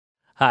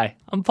Hi,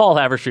 I'm Paul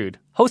Havershood,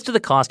 host of The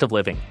Cost of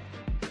Living.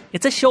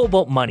 It's a show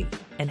about money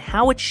and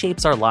how it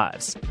shapes our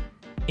lives.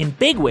 In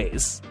big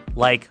ways,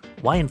 like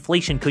why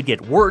inflation could get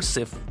worse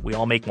if we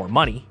all make more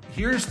money.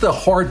 Here's the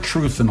hard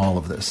truth in all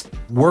of this.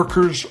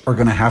 Workers are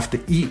going to have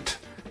to eat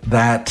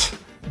that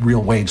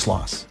real wage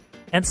loss.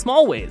 And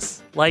small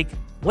ways, like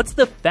what's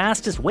the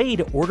fastest way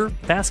to order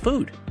fast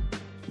food?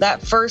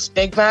 That first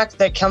Big Mac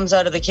that comes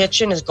out of the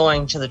kitchen is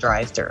going to the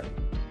drive-thru.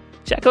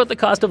 Check out The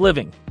Cost of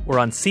Living. We're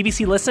on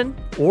CBC Listen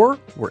or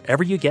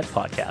wherever you get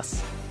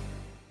podcasts.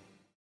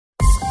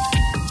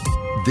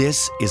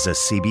 This is a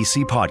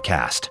CBC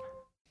podcast.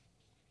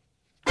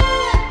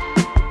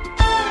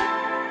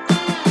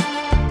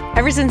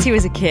 Ever since he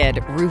was a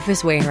kid,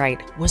 Rufus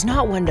Wainwright was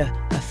not one to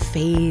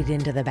fade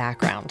into the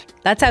background.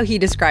 That's how he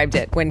described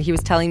it when he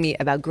was telling me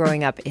about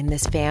growing up in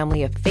this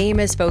family of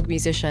famous folk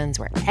musicians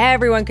where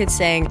everyone could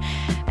sing,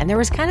 and there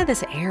was kind of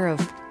this air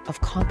of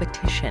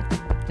competition.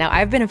 Now,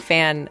 I've been a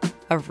fan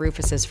of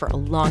Rufus's for a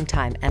long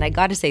time, and I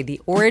got to say,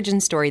 the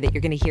origin story that you're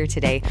going to hear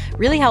today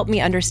really helped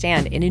me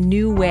understand in a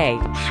new way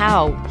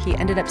how he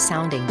ended up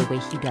sounding the way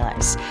he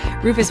does.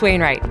 Rufus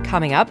Wainwright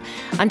coming up.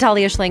 I'm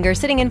Talia Schlanger,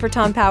 sitting in for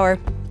Tom Power.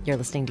 You're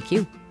listening to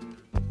Q.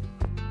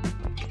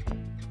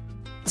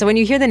 So when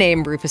you hear the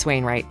name Rufus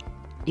Wainwright,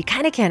 you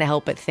kind of can't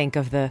help but think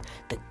of the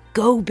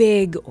go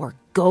big or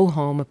go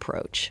home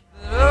approach.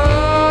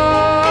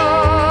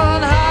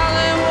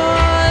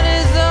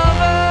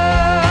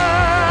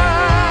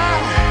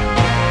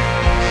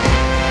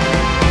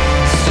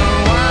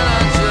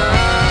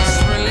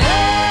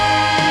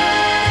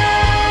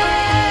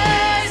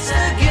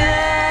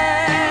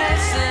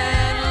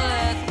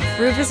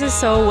 Rufus is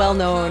so well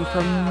known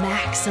for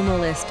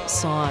maximalist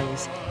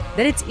songs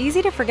that it's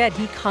easy to forget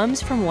he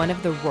comes from one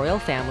of the royal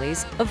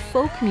families of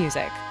folk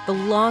music, the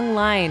long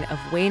line of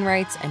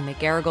Wainwrights and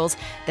McGarrigles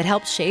that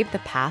helped shape the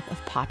path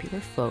of popular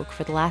folk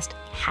for the last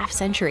half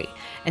century.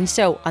 And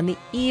so, on the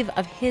eve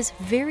of his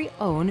very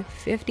own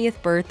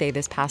 50th birthday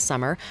this past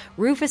summer,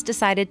 Rufus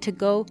decided to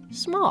go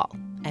small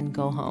and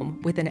go home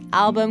with an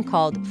album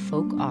called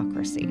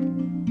Folkocracy.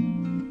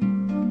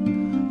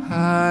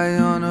 High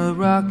on a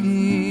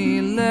rocky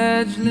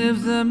ledge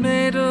lives a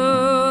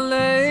maidel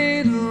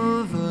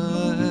Edelweiss,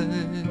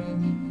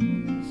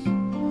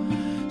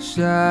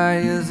 shy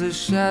as a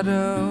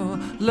shadow,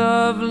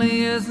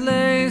 lovely as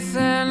lace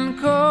and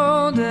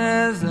cold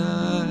as ice.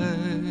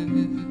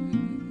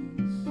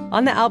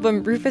 On the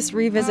album, Rufus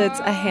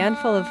revisits a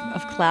handful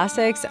of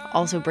classics,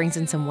 also brings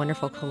in some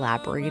wonderful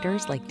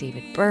collaborators like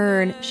David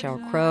Byrne,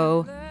 Sheryl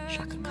Crow,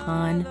 Chaka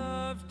Khan,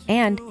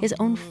 and his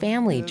own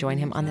family join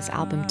him on this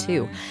album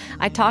too.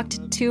 I talked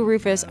to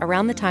Rufus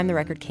around the time the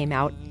record came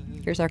out.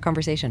 Here's our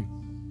conversation.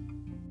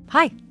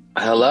 Hi.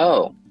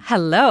 Hello.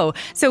 Hello.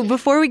 So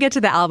before we get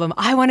to the album,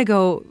 I want to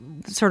go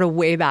sort of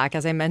way back.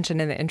 As I mentioned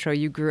in the intro,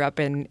 you grew up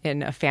in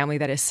a family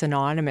that is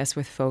synonymous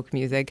with folk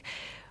music.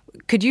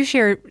 Could you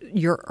share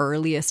your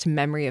earliest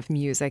memory of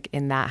music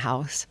in that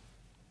house?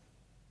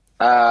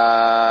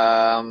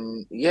 Yeah.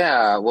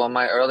 Well,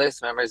 my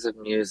earliest memories of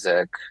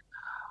music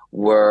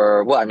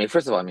were,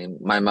 first of all,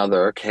 my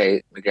mother,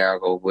 Kate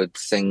McGarrigle, would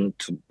sing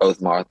to both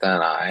Martha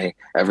and I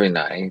every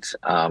night.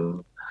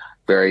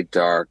 Very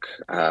dark,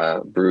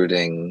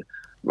 brooding,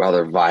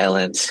 rather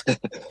violent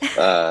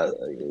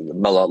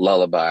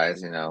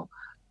lullabies,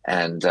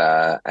 and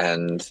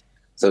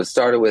so it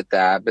started with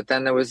that. But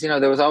then there was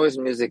always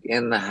music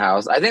in the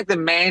house. I think the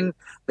main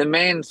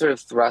sort of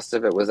thrust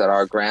of it was that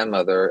our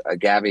grandmother,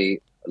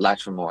 Gabby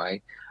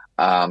Latremoy,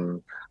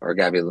 or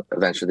Gabby,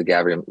 eventually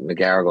Gabby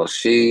McGarrigle,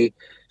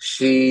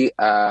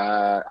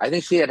 I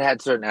think she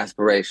had certain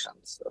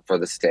aspirations for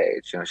the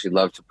stage. She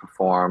loved to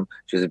perform.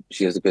 She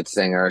was a good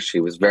singer. She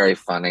was very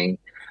funny.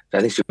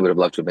 I think she would have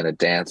loved to have been a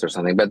dancer or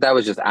something, but that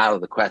was just out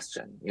of the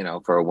question,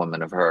 for a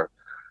woman of her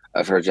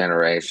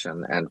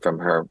generation and from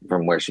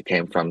where she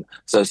came from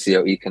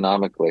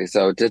socioeconomically.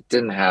 So it just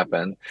didn't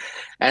happen.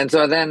 And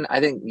so then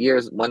I think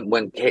years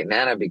when Kate and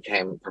Anna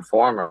became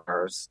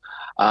performers,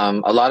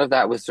 a lot of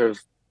that was sort of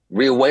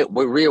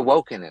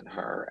reawoken in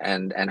her,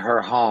 and her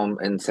home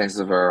in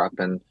Saint-Sauveur up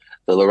in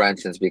the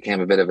Laurentians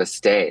became a bit of a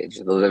stage.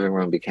 The living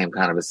room became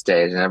kind of a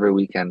stage, and every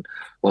weekend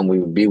when we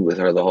would be with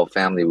her, the whole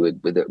family we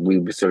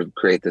would sort of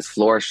create this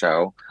floor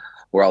show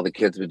where all the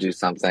kids would do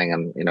something,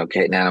 and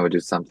Kate and Anna would do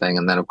something,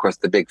 and then of course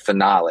the big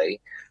finale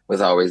was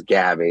always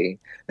Gabby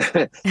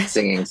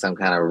singing some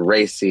kind of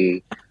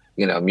racy,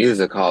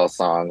 music hall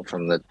song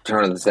from the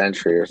turn of the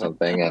century or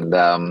something,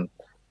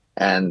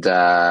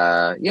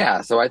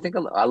 so I think a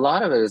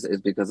lot of it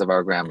is because of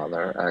our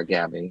grandmother,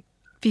 Gabby.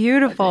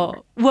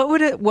 Beautiful. What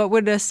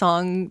would a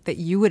song that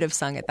you would have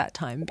sung at that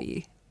time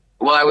be?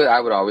 Well, I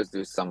would always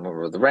do Some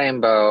Over the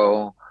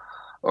Rainbow,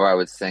 or I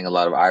would sing a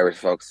lot of Irish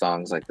folk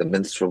songs like The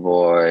Minstrel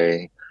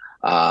Boy,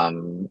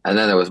 and then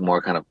there was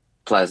more kind of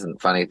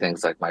pleasant, funny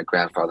things like My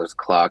Grandfather's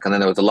Clock, and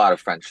then there was a lot of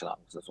French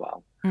songs as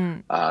well,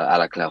 À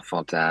la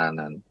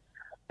Clairefontaine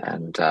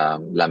and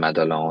La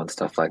Madelon and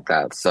stuff like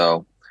that.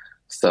 So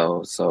there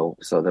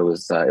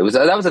was that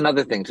was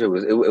another thing too.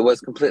 It was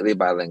completely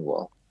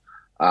bilingual.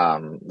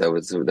 There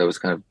was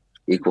kind of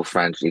equal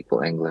French,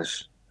 equal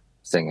English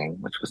singing,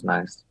 which was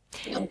nice.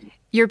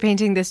 You're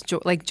painting this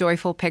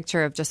joyful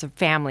picture of just a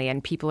family,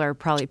 and people are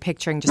probably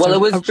picturing just. Well,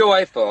 it was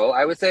joyful.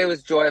 I would say it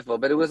was joyful,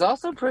 but it was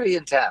also pretty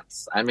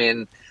intense. I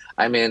mean,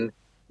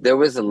 there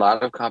was a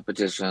lot of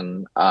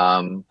competition.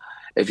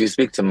 If you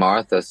speak to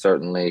Martha,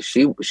 certainly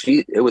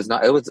it was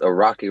a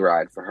rocky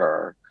ride for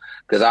her,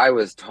 because I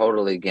was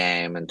totally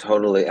game and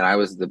I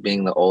was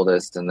being the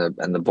oldest and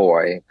the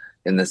boy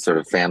in this sort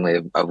of family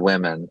of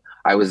women.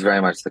 I was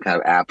very much the kind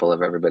of apple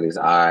of everybody's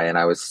eye, and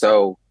I was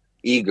so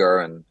eager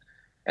and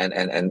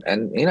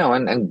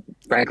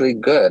frankly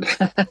good.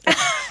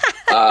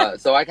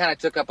 So I kind of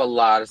took up a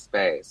lot of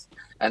space,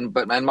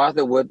 but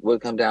Martha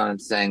would come down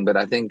and sing, but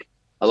I think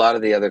a lot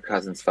of the other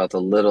cousins felt a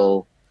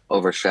little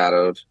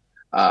overshadowed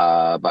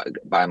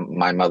by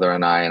my mother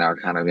and I and our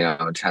kind of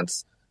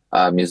intense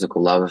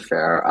musical love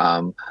affair.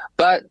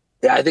 But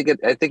yeah, I think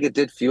it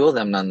did fuel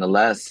them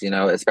nonetheless.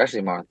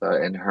 Especially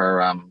Martha in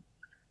her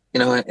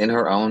in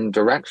her own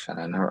direction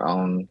and her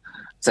own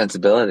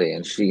sensibility,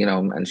 and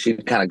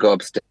she'd kind of go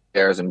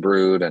upstairs and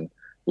brood and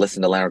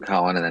listen to Leonard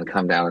Cohen and then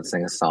come down and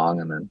sing a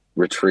song and then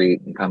retreat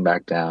and come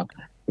back down.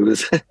 It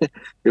was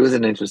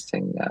an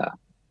interesting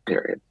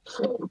period.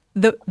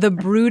 The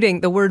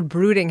brooding, the word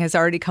brooding has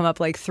already come up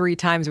like 3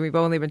 times, and we've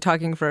only been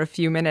talking for a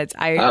few minutes.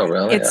 Oh,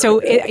 really?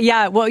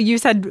 Well, you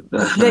said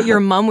that your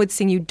mom would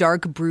sing you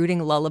dark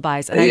brooding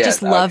lullabies, and I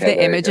just love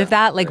the image of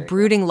that, like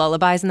brooding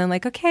lullabies, and then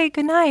like, okay,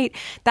 good night.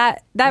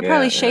 That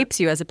probably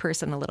shapes you as a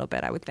person a little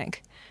bit, I would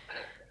think.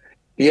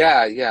 We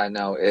have a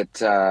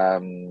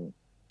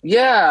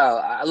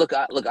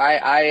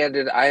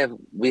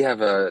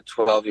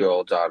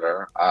 12-year-old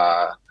daughter,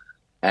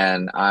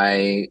 and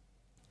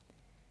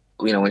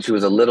when she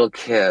was a little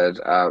kid,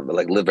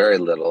 very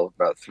little,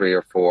 about 3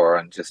 or 4,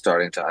 and just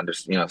starting to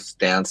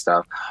understand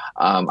stuff,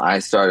 I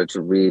started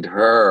to read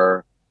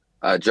her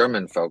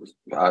German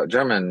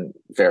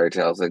fairy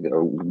tales, like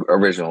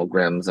original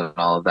Grimm's and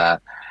all of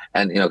that,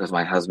 and because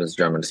my husband's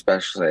German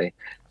especially,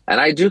 and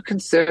I do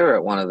consider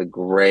it one of the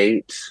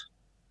great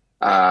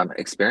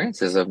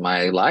experiences of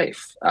my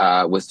life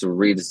was to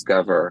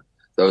rediscover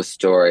those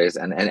stories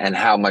and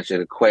how much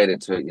it equated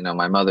to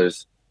my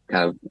mother's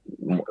kind of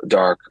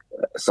dark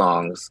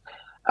songs,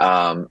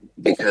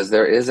 because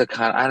there is a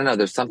kind of, I don't know,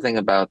 there's something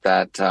about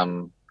that.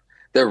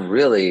 They're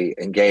really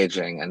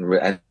engaging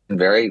and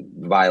very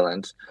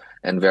violent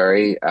and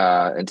very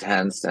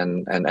intense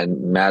and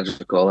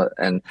magical,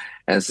 and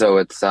so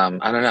it's I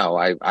don't know,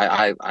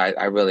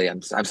 I really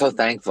I'm so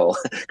thankful,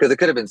 because it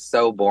could have been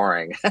so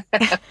boring.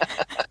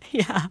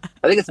 Yeah,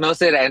 I think it's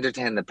mostly to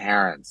entertain the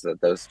parents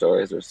that those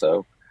stories are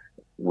so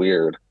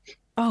weird.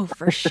 Oh,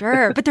 for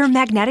sure. But they're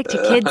magnetic to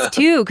kids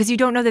too, because you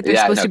don't know that they're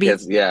supposed to be.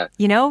 Kids, you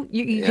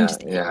can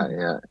just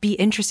be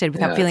interested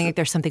without feeling like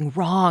there's something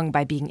wrong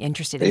by being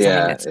interested in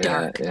something that's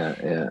dark.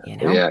 Yeah.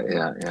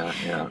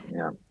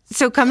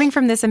 So coming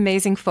from this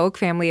amazing folk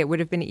family, it would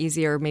have been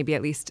easier, maybe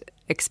at least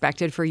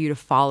expected, for you to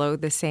follow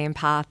the same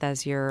path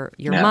as your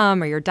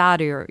mom or your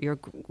dad or your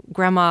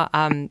grandma.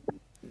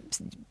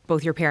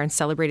 Both your parents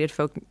celebrated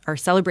folk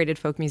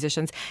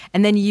musicians,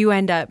 and then you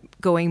end up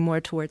going more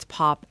towards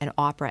pop and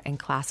opera and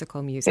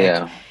classical music.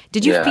 Yeah.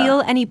 Did you feel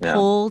any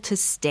pull to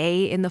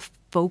stay in the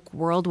folk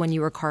world when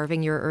you were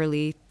carving your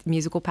early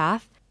musical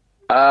path?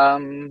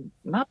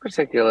 Not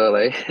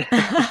particularly.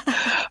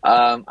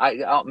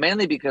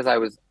 Mainly because I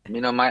was,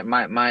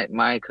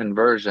 my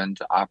conversion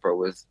to opera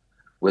was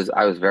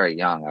I was very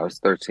young. I was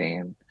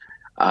 13,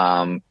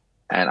 and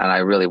I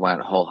really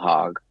went whole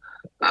hog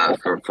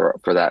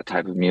for that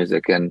type of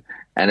music, and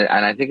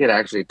I think it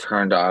actually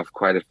turned off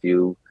quite a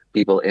few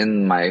people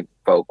in the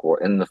folk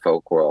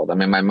world. I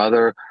mean, my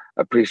mother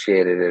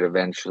appreciated it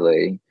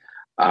eventually,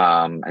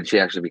 and she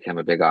actually became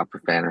a big opera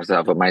fan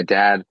herself. But my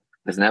dad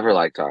has never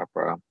liked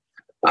opera,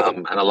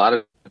 and a lot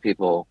of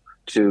people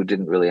too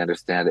didn't really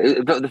understand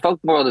it. The folk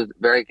world is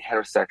very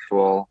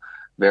heterosexual,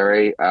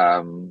 very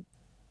how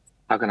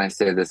can I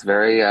say this?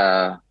 Very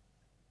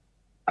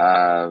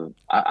I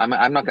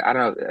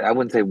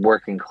wouldn't say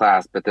working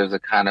class, but there's a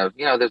kind of,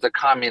 there's a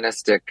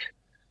communistic,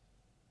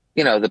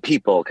 the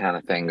people kind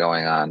of thing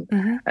going on.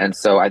 Mm-hmm. And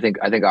so I think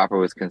opera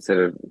was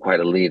considered quite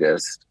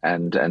elitist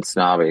and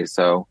snobby.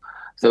 So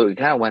it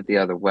kind of went the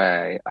other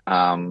way.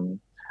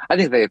 I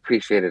think they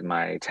appreciated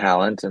my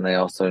talent, and they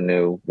also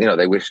knew,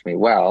 they wished me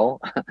well.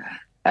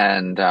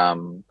 and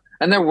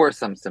there were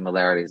some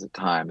similarities at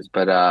times,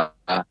 but I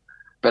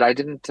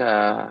didn't,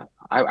 I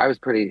was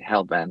pretty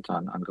hell-bent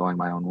on going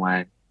my own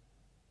way.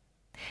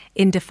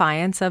 In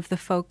defiance of the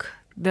folk,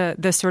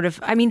 the sort of,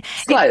 I mean,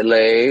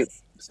 slightly.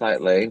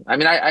 I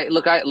mean, I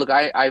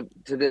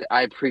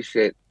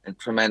appreciate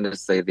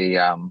tremendously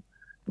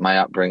my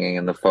upbringing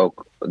and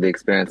the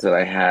experience that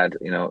I had,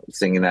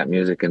 singing that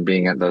music and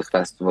being at those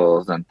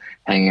festivals and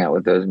hanging out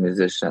with those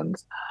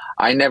musicians.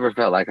 I never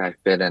felt like I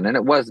fit in, and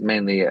it was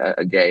mainly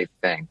a gay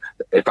thing.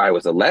 If I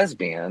was a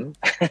lesbian,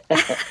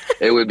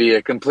 it would be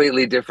a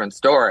completely different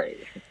story,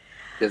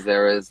 because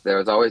there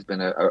has always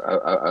been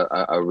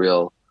a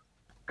real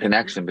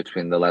connection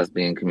between the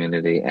lesbian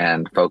community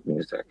and folk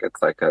music.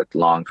 It's like a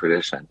long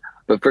tradition.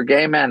 But for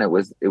gay men, it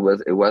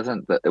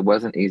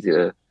wasn't easy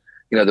to,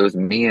 there was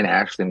me and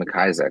Ashley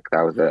McIsaac.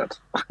 That was it.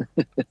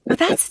 Well,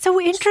 that's so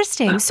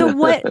interesting. So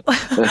what,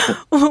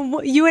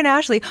 you and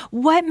Ashley,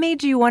 what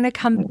made you want to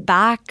come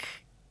back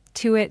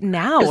to it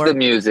now? The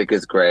music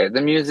is great.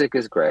 The music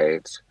is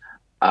great.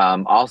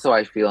 Also,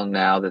 I feel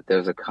now that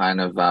there's a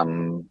kind of,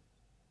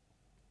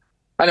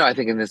 I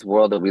think in this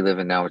world that we live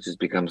in now, which has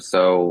become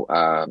so,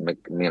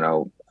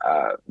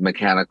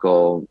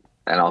 mechanical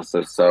and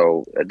also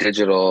so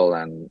digital,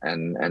 and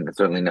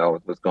certainly know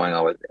what's going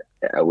on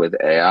with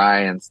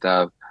AI and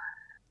stuff.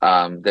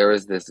 There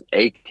is this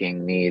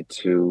aching need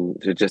to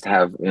just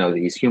have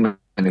these human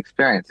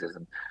experiences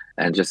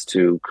and just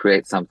to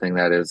create something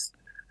that is,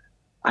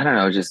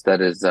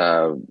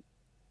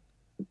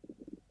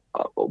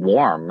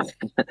 warm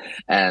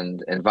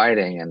and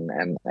inviting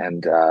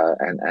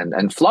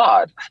and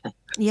flawed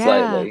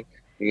slightly,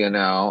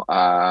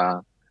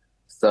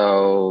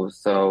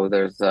 so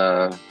there's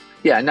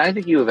and I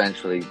think you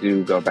eventually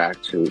do go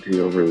back to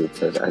your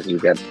roots as you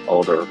get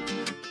older.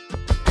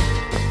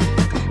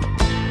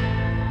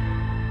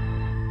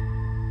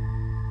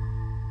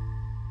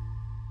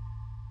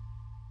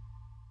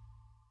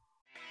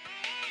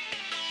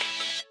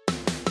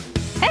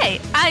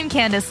 Hey, I'm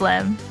Candace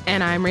Lim.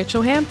 And I'm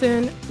Rachel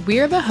Hampton.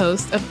 We're the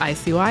hosts of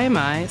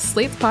ICYMI,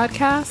 Slate's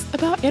podcast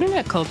about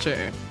internet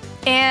culture.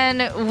 And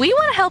we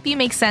want to help you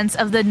make sense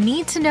of the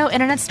need-to-know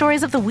internet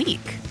stories of the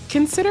week.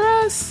 Consider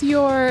us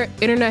your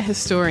internet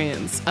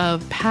historians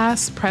of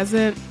past,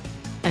 present,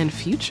 and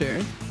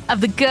future. Of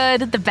the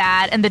good, the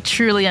bad, and the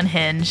truly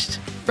unhinged.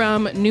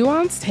 From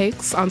nuanced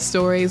takes on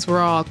stories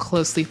we're all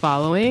closely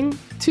following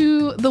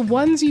to the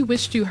ones you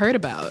wished you heard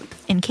about.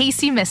 In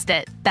case you missed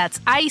it, that's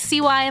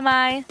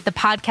ICYMI, the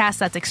podcast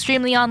that's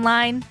extremely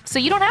online, so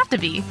you don't have to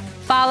be.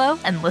 Follow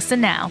and listen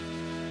now.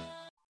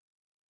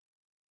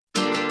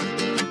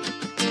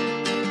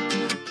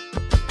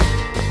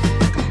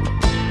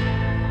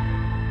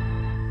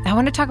 I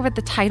want to talk about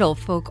the title,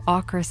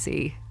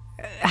 Folkocracy.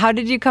 How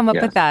did you come up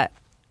with that?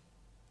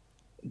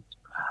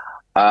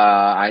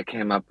 I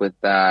came up with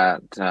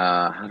that.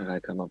 How did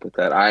I come up with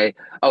that?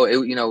 It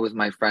was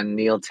my friend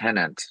Neil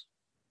Tennant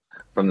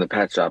from the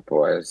Pet Shop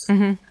Boys.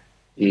 Mm-hmm.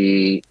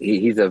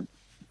 He's a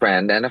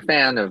friend and a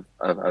fan of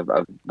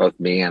both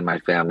me and my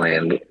family,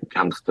 and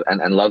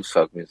loves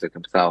folk music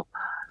himself.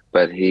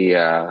 But he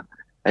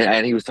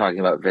was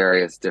talking about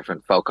various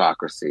different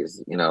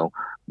folkocracies.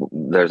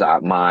 There's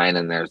mine,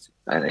 and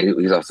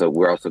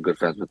we're also good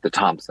friends with the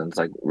Thompsons,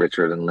 like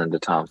Richard and Linda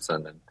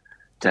Thompson and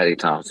Teddy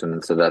Thompson,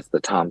 and so that's the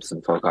Thompson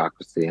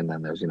folkocracy. And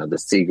then there's the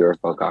Seeger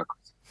folkocracy.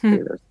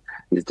 There's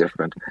these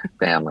different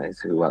families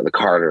who the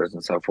Carters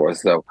and so forth.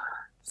 So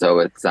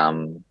it's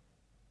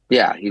he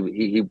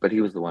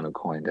was the one who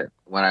coined it.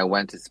 When I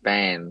went to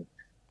Spain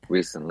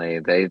recently,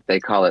 they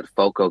call it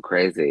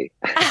Folkocracy.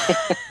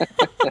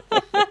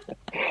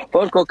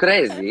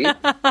 Folkocracy,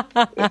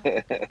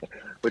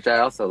 which I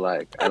also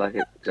like. I like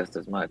it just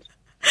as much.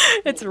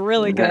 It's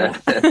really good.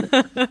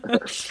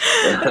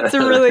 It's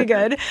really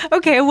good.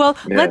 Okay, well,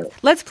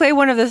 let's play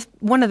one of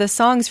the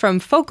songs from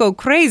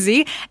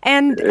Folkocracy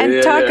and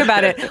talk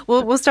about it.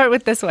 We'll start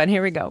with this one.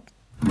 Here we go.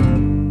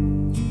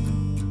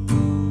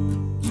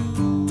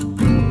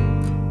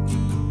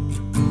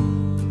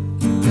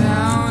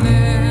 Down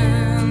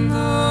in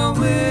the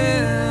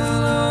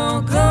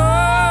willow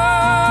garden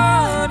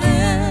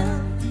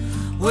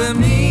where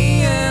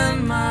me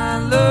and my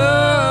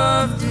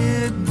love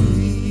did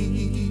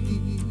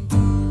meet,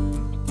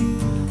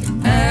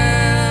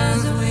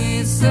 as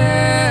we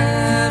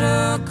sat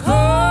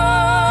a-courting,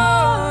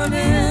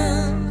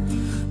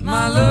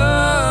 my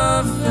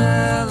love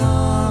fell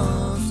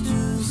off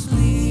to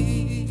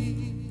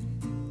sleep.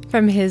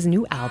 From his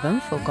new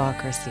album,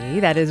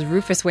 Folkocracy, that is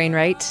Rufus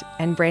Wainwright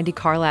and Brandi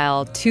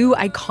Carlile, two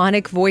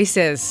iconic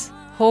voices,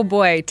 oh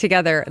boy,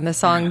 together in the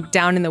song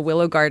Down in the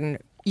Willow Garden.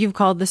 You've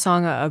called the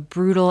song a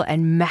brutal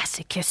and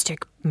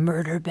masochistic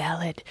murder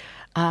ballad.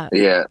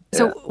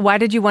 So why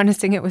did you want to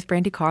sing it with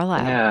Brandi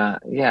Carlile?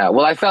 Yeah.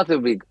 Well, I felt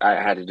I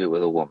had to do it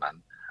with a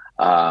woman.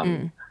 That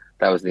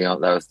was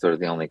sort of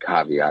the only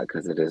caveat,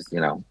 because it is,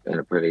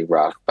 pretty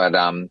rough. But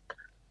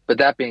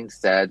that being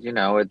said,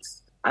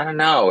 it's, I don't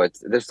know,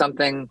 there's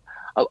something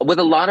with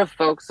a lot of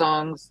folk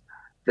songs.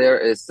 There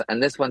is,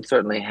 and this one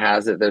certainly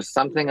has it. There's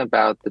something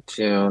about the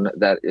tune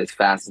that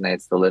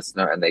fascinates the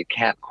listener, and they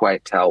can't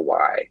quite tell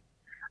why.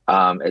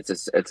 It's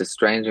a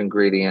strange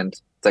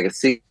ingredient. It's like a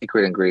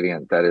secret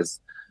ingredient that is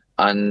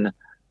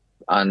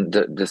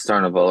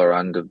undiscernible or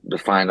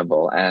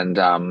undefinable.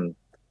 And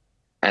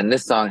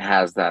this song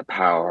has that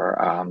power.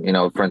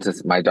 For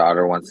instance, my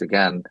daughter, once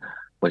again,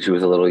 when she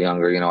was a little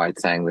younger, I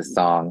sang this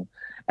song,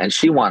 and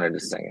she wanted to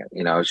sing it.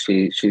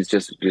 She's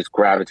just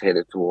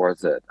gravitated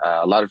towards it.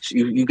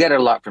 You get it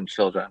a lot from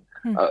children.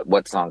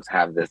 What songs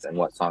have this and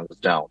what songs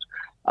don't.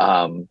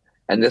 And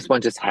this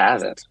one just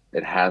has it.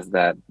 It has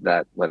that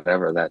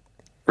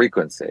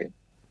frequency.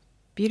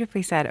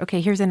 Beautifully said.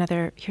 Okay, here's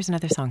another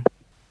song.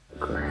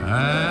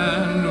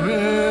 And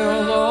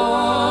will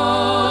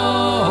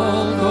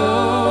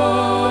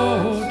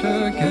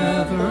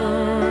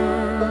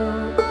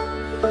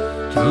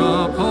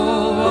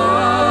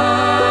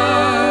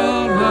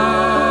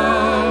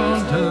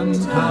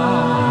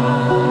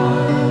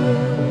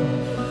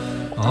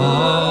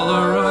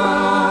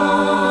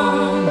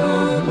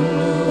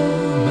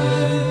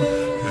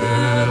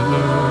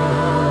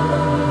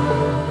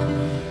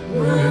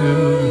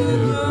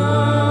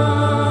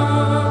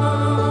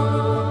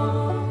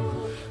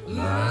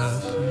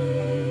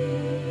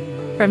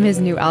From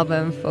his new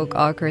album,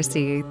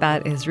 Folkocracy,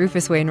 that is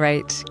Rufus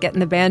Wainwright getting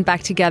the band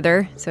back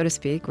together, so to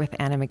speak, with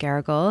Anna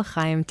McGarrigle,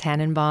 Chaim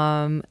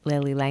Tannenbaum,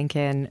 Lily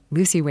Lankin,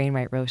 Lucy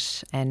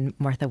Wainwright-Roche, and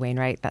Martha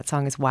Wainwright. That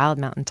song is Wild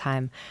Mountain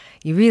Time.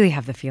 You really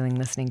have the feeling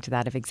listening to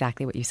that of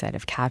exactly what you said,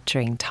 of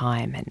capturing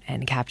time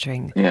and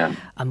capturing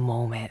a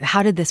moment.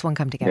 How did this one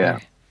come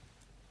together?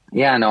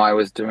 Yeah, no, I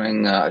was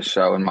doing a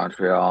show in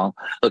Montreal.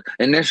 Look,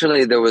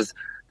 initially there was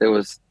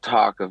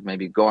talk of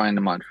maybe going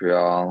to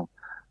Montreal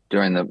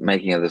during the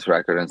making of this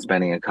record and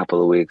spending a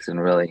couple of weeks and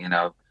really,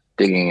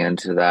 digging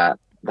into that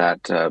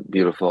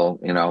beautiful,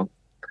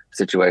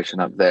 situation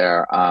up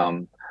there.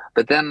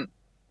 But then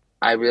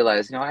I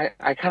realized, I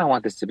kind of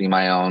want this to be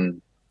my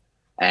own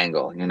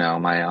angle,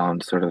 my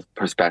own sort of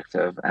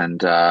perspective.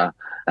 And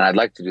I'd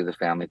like to do the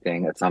family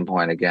thing at some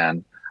point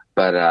again,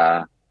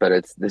 but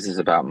this is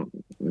about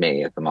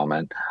me at the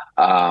moment.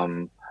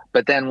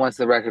 But then once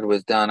the record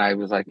was done, I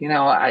was like,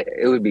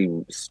 it would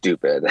be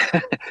stupid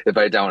if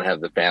I don't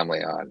have the family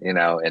on, in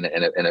a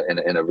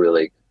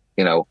really,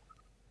 in a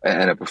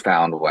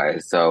profound way.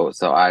 So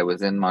I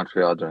was in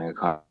Montreal doing a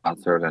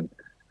concert, and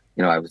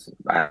I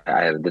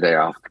had the day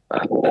off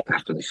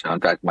after the show.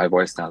 In fact, my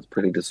voice sounds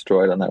pretty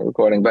destroyed on that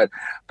recording, but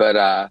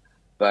yeah,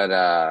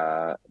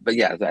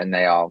 and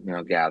they all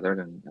gathered,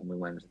 and we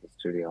went into the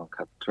studio and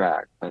cut the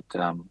track. But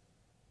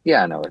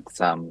yeah, no,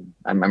 it's I'm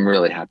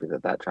really happy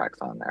that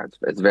track's on there.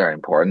 It's very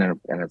important,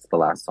 and it's the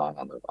last song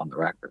on the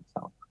record.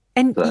 So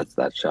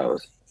that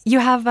shows. You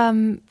have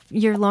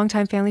your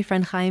longtime family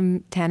friend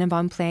Chaim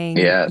Tannenbaum playing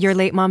your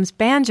late mom's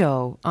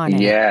banjo on it.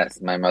 Yes,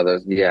 my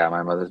mother's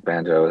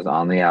banjo is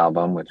on the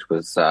album, which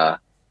was I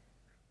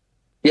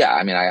knew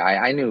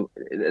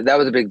that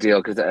was a big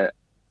deal because the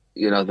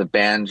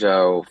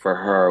banjo for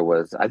her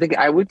was, I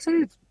would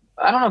say,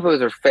 I don't know if it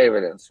was her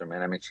favorite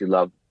instrument. I mean, she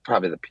loved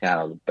probably the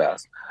piano the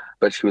best,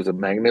 but she was a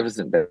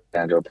magnificent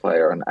banjo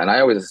player, and I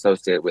always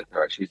associate with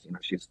her. She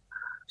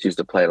used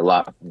to play it a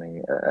lot for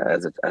me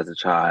as a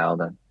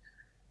child,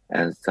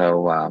 and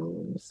so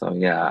I'm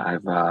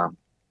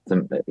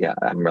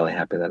really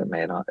happy that it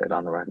made it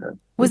on the record.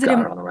 Was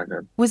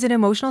it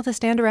emotional to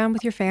stand around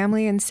with your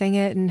family and sing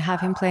it and have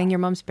him playing your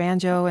mom's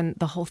banjo and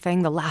the whole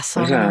thing, the last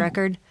song on the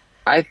record?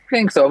 I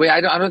think so. I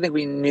don't think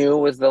we knew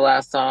it was the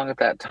last song at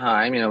that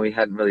time. We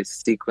hadn't really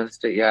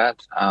sequenced it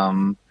yet.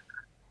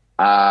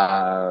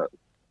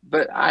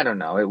 But I don't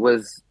know. It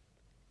was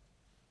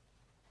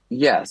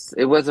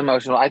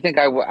emotional. I think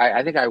I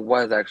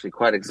was actually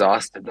quite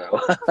exhausted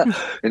though,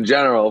 in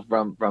general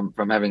from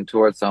having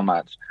toured so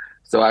much.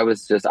 So I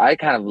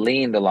kind of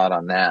leaned a lot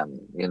on them.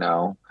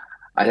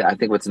 I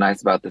think what's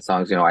nice about the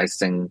songs, I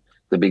sing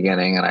the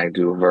beginning and I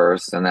do a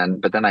verse,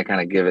 but then I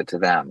kind of give it to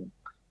them.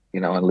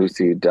 And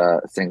Lucy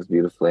sings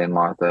beautifully, and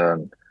Martha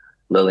and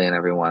Lily and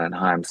everyone, and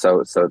Chaim.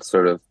 So it's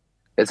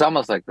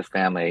almost like the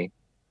family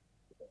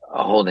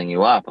holding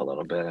you up a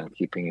little bit and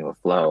keeping you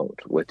afloat,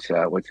 which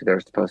they're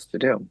supposed to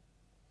do.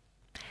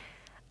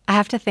 I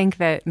have to think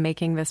that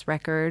making this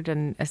record,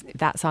 and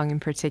that song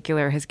in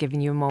particular, has given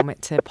you a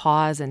moment to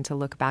pause and to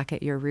look back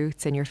at your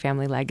roots and your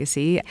family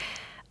legacy.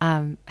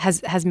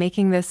 Has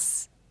making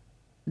this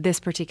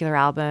particular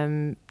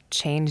album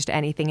changed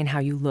anything in how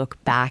you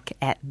look back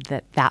at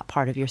that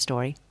part of your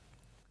story?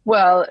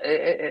 Well,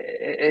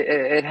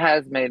 it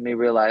has made me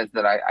realize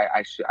that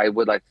I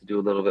would like to do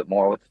a little bit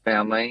more with the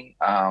family.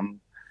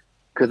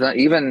 Because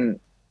even,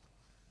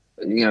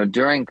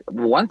 during,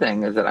 one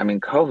thing is that,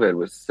 COVID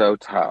was so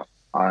tough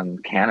on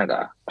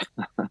Canada.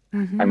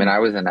 Mm-hmm. I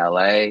was in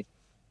LA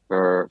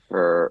for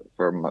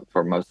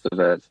most of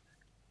it,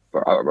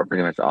 for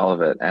pretty much all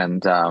of it.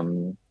 And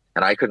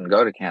I couldn't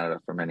go to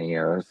Canada for many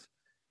years.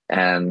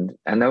 And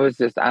there was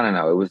just, I don't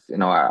know, it was,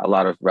 a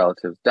lot of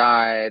relatives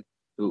died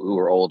who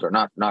were older,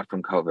 not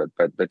from COVID,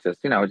 but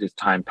just, just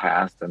time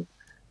passed, and,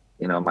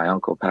 my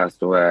uncle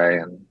passed away,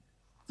 and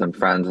some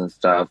friends and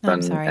stuff.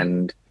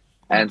 And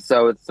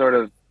so it's sort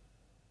of,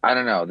 I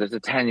don't know, there's a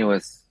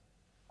tenuous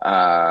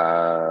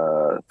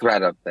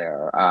thread up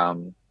there.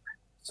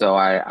 So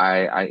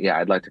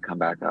I'd like to come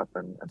back up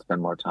and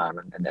spend more time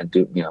and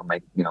do,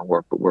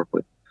 work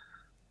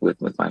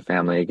with my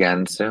family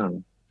again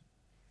soon.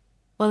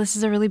 Well, this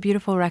is a really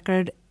beautiful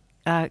record.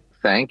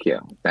 Thank you.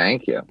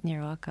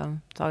 You're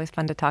welcome. It's always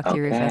fun to talk to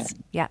you, Rufus.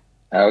 Yeah.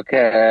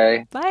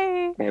 Okay.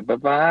 Bye. Okay,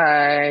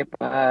 bye-bye.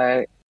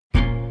 Bye.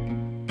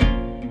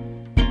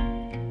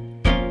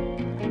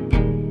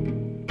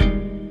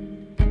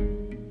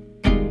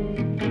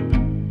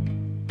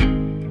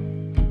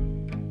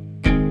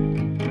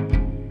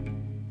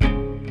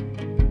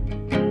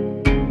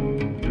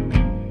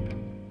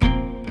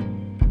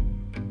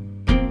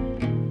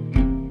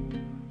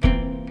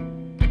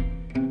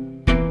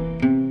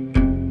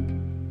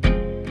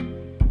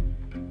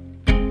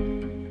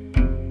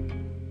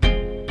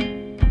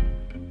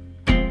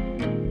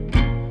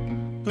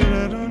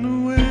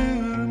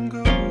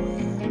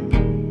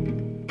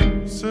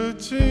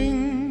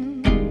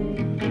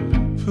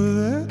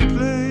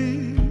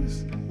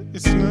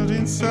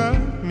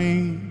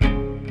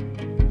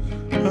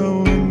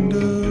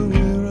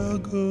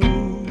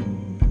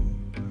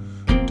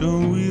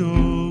 Don't we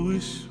all?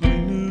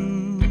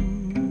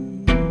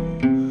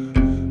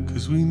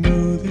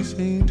 know this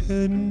ain't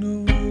heading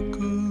nowhere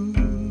good.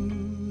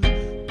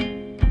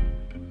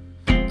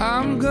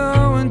 I'm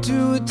going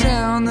to a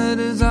town that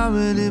has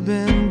already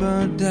been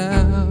burnt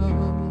down.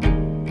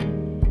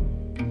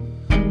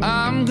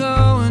 I'm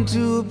going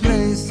to a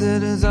place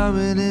that has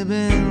already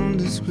been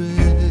disgraced.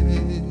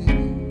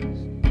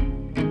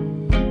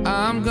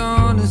 I'm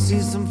gonna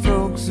see some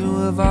folks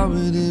who have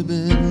already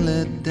been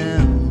let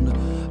down.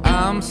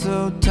 I'm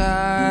so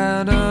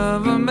tired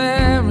of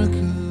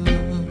America.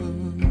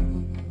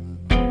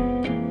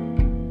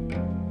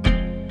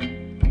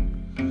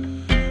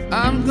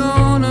 I'm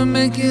gonna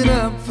make it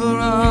up for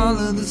all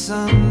of the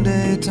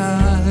Sunday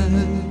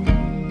time.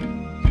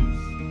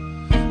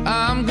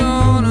 I'm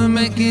gonna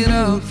make it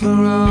up for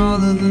all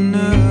of the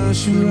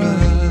nursery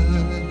rhymes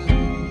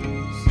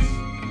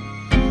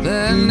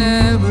that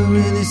never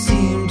really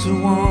seem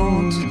to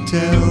want to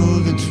tell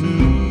the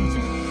truth.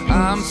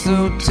 I'm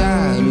so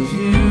tired of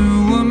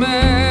you,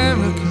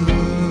 America,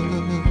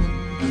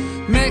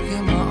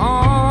 making my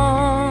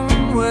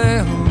own way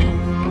home.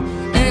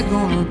 Ain't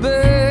gonna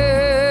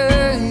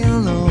be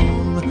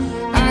alone.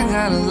 I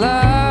got a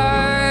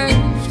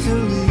life to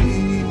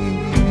lead,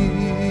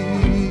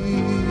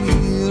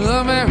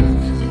 America.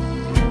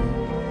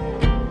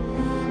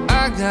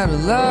 I got a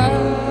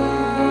life.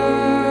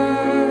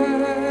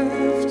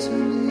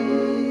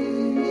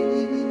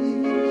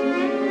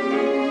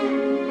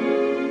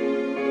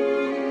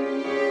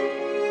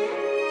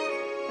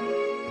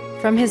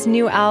 From his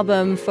new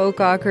album,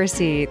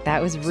 Folkocracy,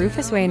 that was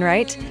Rufus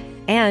Wainwright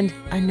and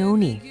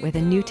Anoni with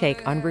a new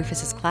take on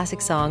Rufus's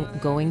classic song,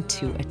 Going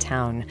to a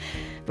Town.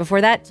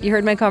 Before that, you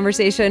heard my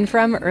conversation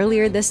from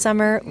earlier this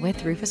summer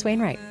with Rufus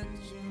Wainwright.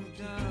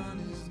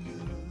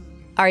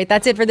 All right,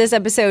 that's it for this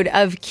episode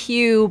of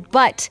Q,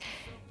 but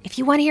if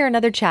you want to hear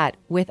another chat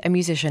with a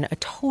musician, a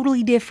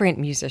totally different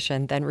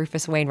musician than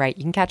Rufus Wainwright,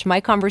 you can catch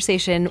my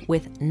conversation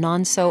with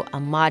Nonso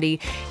Amadi.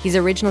 He's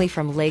originally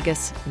from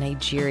Lagos,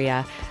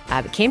 Nigeria,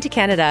 but came to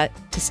Canada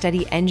to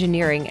study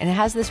engineering, and it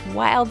has this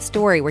wild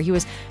story where he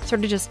was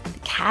sort of just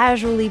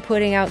casually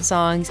putting out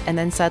songs, and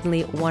then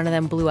suddenly one of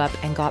them blew up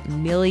and got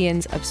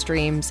millions of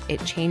streams.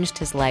 It changed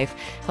his life.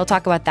 He'll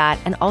talk about that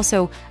and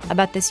also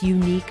about this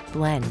unique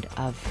blend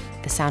of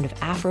the sound of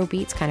Afro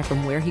beats, kind of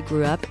from where he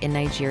grew up in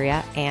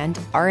Nigeria, and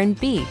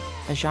R&B,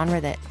 a genre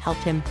that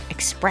helped him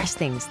express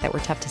things that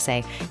were tough to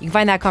say. You can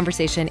find that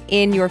conversation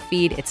in your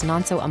feed. It's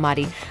Nonso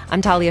Amadi.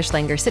 I'm Talia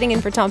Schlanger, sitting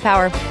in for Tom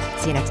Power.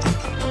 See you next time.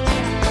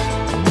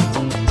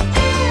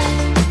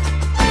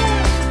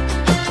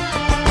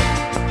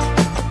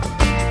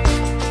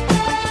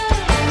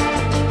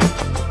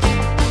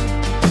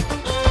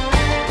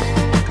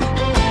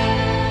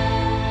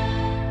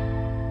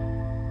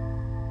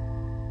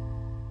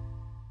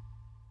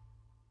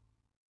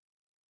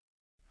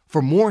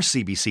 For more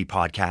CBC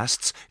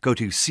podcasts, go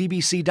to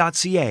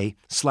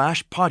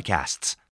cbc.ca/podcasts.